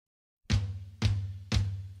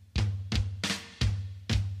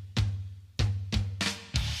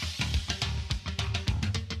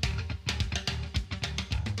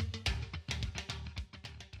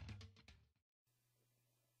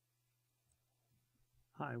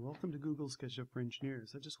Hi, welcome to Google Sketchup for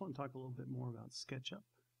Engineers. I just want to talk a little bit more about Sketchup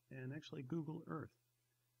and actually Google Earth.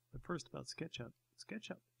 But first about Sketchup.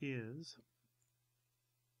 Sketchup is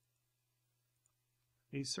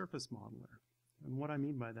a surface modeler. And what I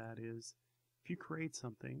mean by that is if you create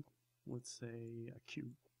something, let's say a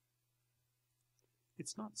cube,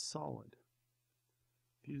 it's not solid.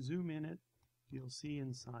 If you zoom in it, you'll see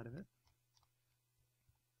inside of it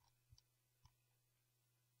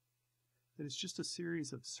that it's just a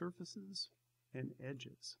series of surfaces and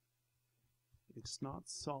edges. It's not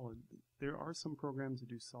solid. There are some programs that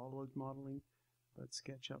do solid modeling, but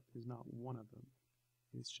SketchUp is not one of them.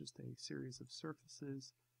 It's just a series of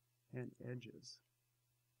surfaces and edges.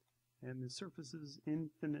 And the surfaces,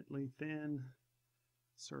 infinitely thin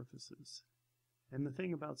surfaces. And the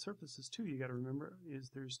thing about surfaces too, you got to remember, is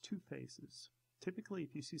there's two faces. Typically,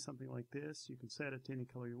 if you see something like this, you can set it to any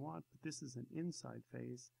color you want, but this is an inside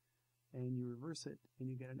face, and you reverse it and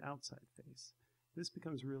you get an outside face. This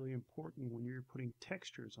becomes really important when you're putting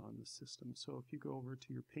textures on the system. So if you go over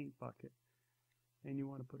to your paint bucket and you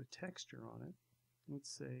want to put a texture on it, let's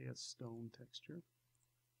say a stone texture,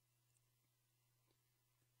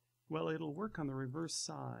 well, it'll work on the reverse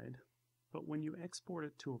side, but when you export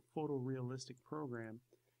it to a photorealistic program,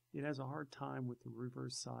 it has a hard time with the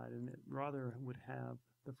reverse side, and it rather would have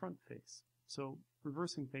the front face. So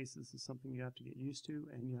reversing faces is something you have to get used to,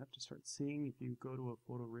 and you have to start seeing if you go to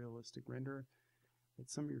a photorealistic renderer that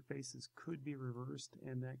some of your faces could be reversed,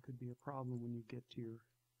 and that could be a problem when you get to your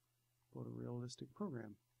photorealistic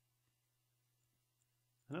program.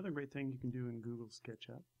 Another great thing you can do in Google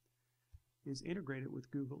SketchUp is integrate it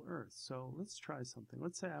with Google Earth. So let's try something.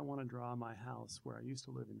 Let's say I want to draw my house where I used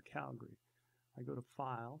to live in Calgary. I go to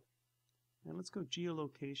File, and let's go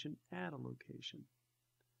Geolocation, Add a Location.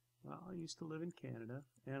 Well, I used to live in Canada,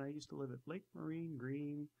 and I used to live at Lake Marine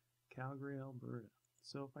Green, Calgary, Alberta.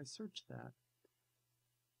 So if I search that,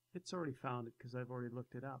 it's already found it because I've already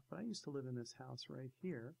looked it up. But I used to live in this house right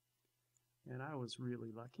here, and I was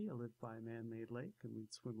really lucky. I lived by a man-made lake, and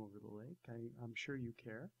we'd swim over the lake. I'm sure you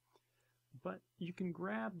care. But you can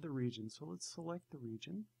grab the region. So let's select the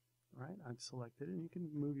region. Right, I've selected it, and you can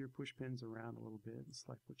move your push pins around a little bit and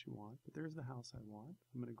select what you want. But there's the house I want.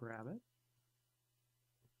 I'm going to grab it.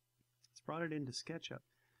 It's brought it into SketchUp.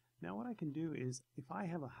 Now what I can do is, if I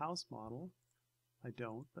have a house model, I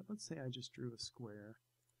don't, but let's say I just drew a square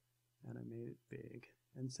and I made it big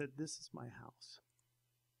and said this is my house.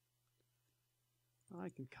 I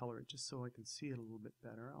can color it just so I can see it a little bit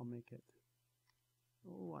better. I'll make it,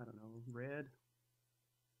 oh, I don't know, red.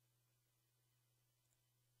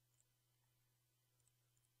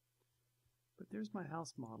 But there's my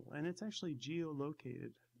house model, and it's actually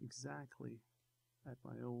geolocated exactly at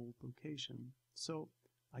my old location. So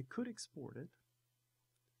I could export it,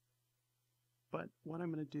 but what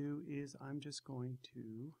I'm going to do is I'm just going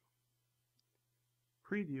to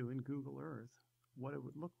preview in Google Earth what it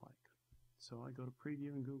would look like. So I go to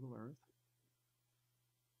Preview in Google Earth,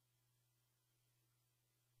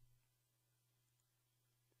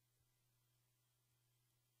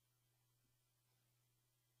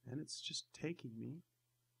 and it's just taking me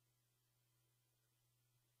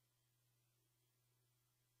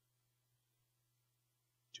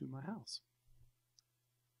to my house.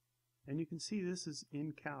 And you can see this is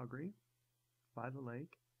in Calgary by the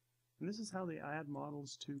lake, and this is how they add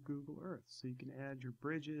models to Google Earth. So you can add your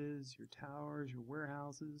bridges, your towers, your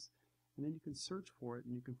warehouses, and then you can search for it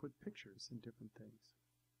and you can put pictures and different things.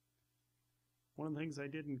 One of the things I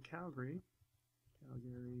did in Calgary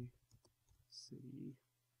City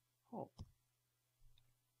Hall.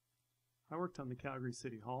 I worked on the Calgary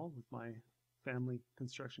City Hall with my family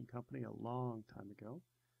construction company a long time ago.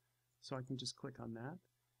 So I can just click on that,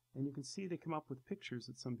 and you can see they come up with pictures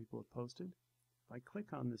that some people have posted. If I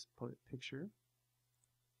click on this picture,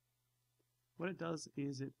 what it does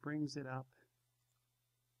is it brings it up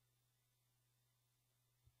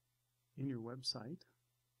in your website.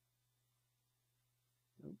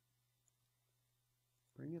 Nope.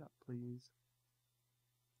 Bring it up, please.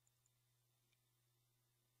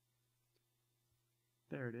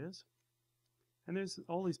 There it is. And there's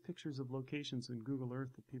all these pictures of locations in Google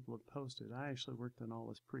Earth that people have posted. I actually worked on all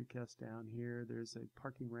this precast down here. There's a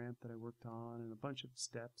parking ramp that I worked on, and a bunch of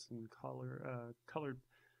steps and colored, how do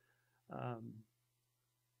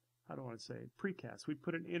I want to say it? Precast. We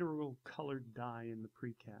put an integral colored dye in the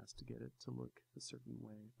precast to get it to look a certain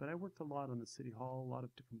way. But I worked a lot on the City Hall, a lot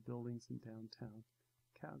of different buildings in downtown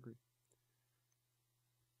Calgary.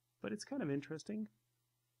 But it's kind of interesting.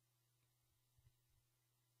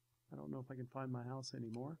 I don't know if I can find my house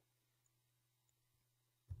anymore.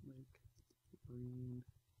 Lake Marine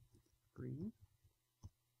Green.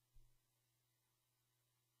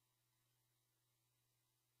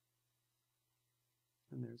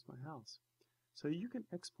 there's my house. So you can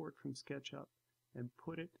export from SketchUp and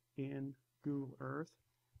put it in Google Earth,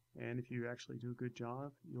 and if you actually do a good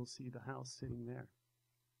job, you'll see the house sitting there.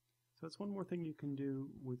 So that's one more thing you can do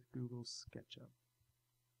with Google SketchUp.